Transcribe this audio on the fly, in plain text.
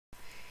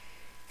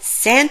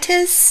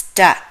Santa's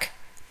Stuck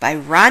by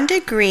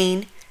Rhonda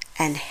Greene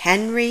and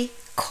Henry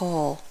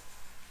Cole.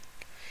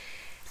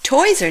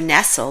 Toys are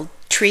nestled,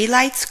 tree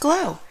lights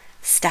glow,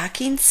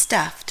 stockings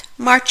stuffed,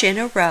 march in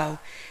a row.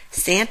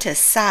 Santa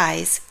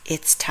sighs,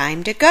 it's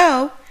time to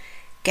go.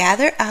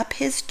 Gather up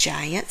his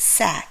giant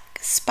sack,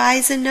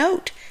 spies a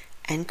note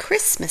and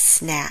Christmas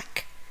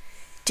snack.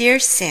 Dear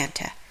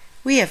Santa,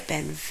 we have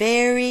been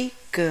very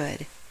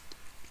good.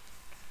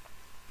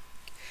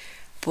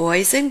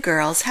 Boys and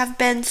girls have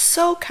been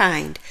so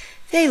kind,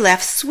 they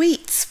left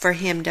sweets for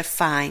him to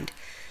find.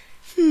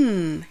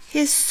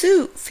 His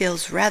suit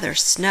feels rather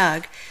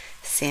snug.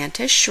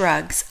 Santa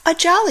shrugs a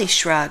jolly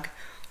shrug.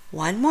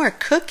 One more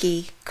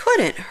cookie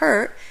couldn't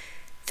hurt.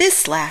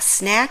 This last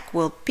snack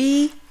will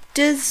be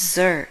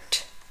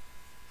dessert.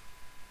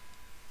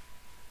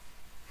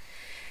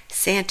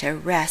 Santa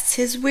rests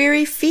his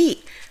weary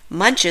feet,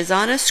 munches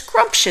on a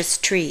scrumptious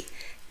treat.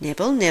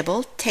 Nibble,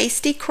 nibble,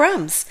 tasty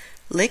crumbs,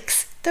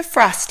 licks the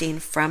frosting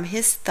from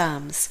his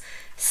thumbs,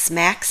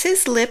 smacks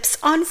his lips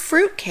on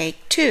fruit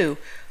cake too,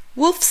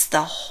 wolfs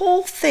the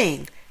whole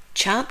thing,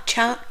 chomp,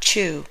 chomp,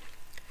 chew.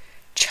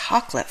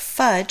 Chocolate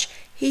fudge,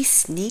 he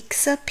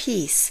sneaks a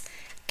piece,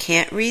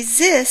 can't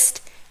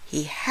resist,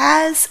 he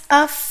has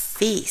a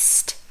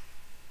feast.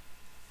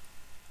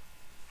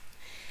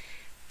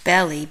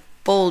 Belly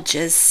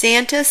bulges,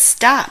 Santa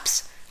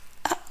stops.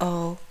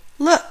 Uh-oh,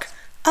 look,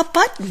 a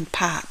button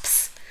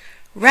pops.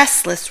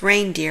 Restless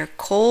reindeer,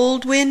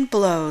 cold wind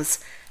blows.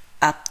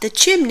 Up the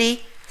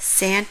chimney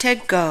Santa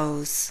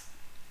goes.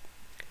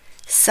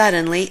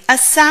 Suddenly a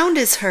sound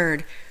is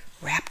heard.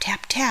 Rap,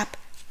 tap, tap,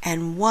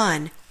 and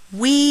one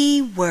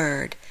wee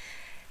word.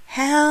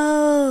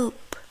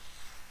 Help!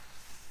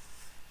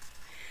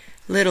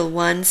 Little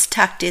ones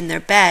tucked in their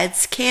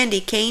beds,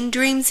 candy cane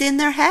dreams in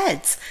their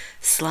heads.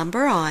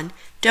 Slumber on,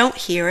 don't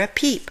hear a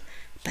peep,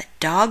 but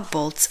dog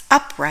bolts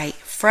upright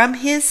from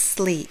his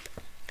sleep.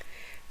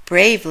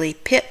 Bravely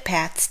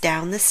pit-pats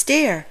down the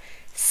stair,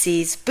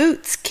 sees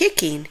boots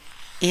kicking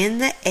in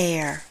the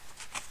air.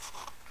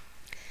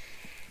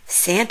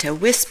 Santa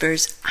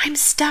whispers, I'm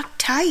stuck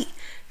tight.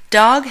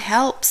 Dog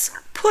helps,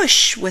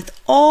 push with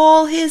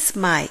all his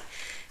might.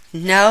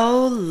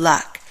 No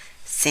luck,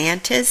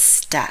 Santa's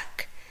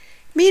stuck.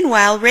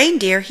 Meanwhile,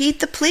 reindeer heed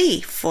the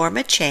plea, form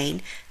a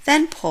chain,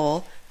 then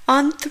pull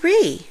on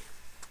 3.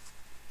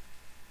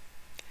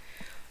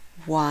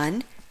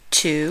 1,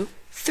 2,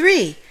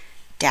 3.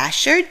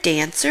 Dasher,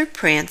 Dancer,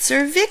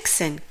 Prancer,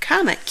 Vixen,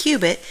 Comet,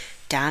 Cupid,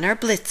 Donner,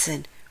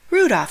 Blitzen,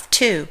 Rudolph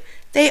too,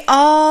 they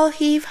all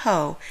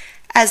heave-ho,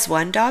 as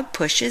one dog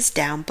pushes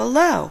down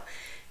below.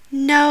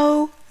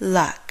 No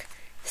luck,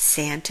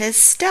 Santa's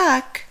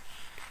stuck.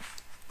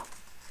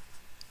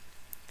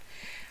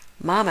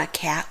 Mama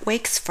Cat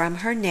wakes from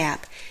her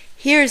nap,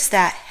 hears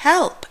that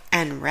help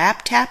and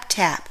rap, tap,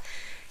 tap,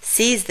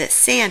 sees that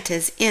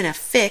Santa's in a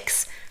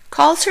fix,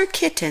 calls her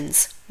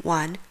kittens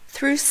 1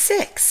 through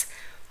 6.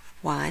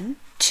 1,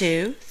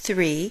 2,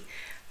 3,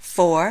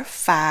 4,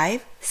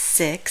 5,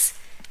 6,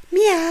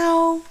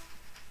 meow.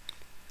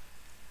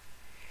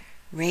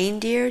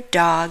 Reindeer,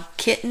 dog,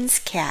 kittens,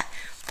 cat,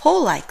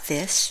 pull like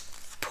this,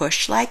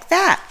 push like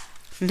that.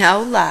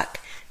 No luck,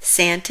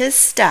 Santa's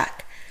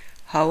stuck.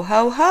 Ho,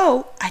 ho,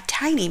 ho, a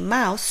tiny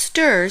mouse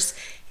stirs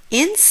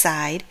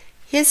inside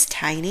his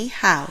tiny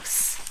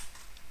house.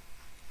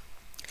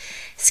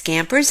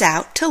 Scampers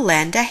out to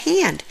lend a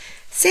hand.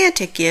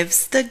 Santa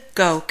gives the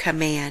go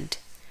command.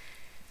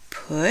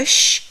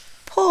 Push,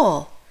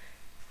 pull,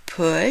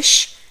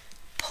 push,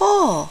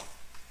 pull,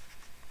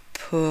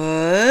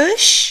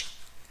 push,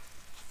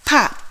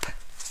 pop.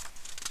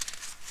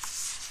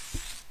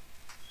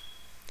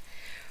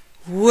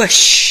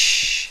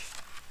 Whoosh!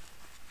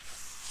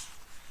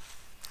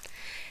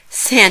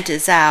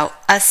 Santa's out,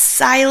 a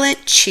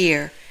silent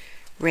cheer.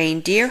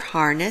 Reindeer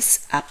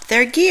harness up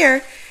their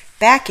gear,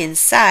 back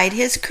inside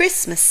his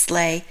Christmas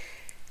sleigh.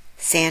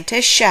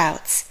 Santa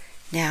shouts,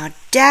 now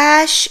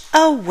dash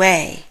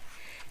away.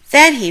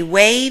 Then he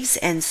waves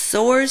and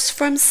soars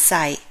from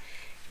sight.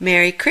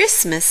 Merry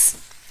Christmas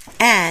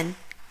and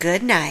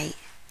good night.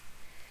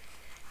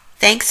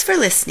 Thanks for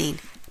listening.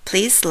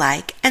 Please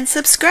like and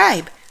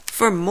subscribe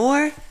for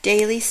more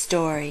daily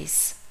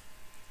stories.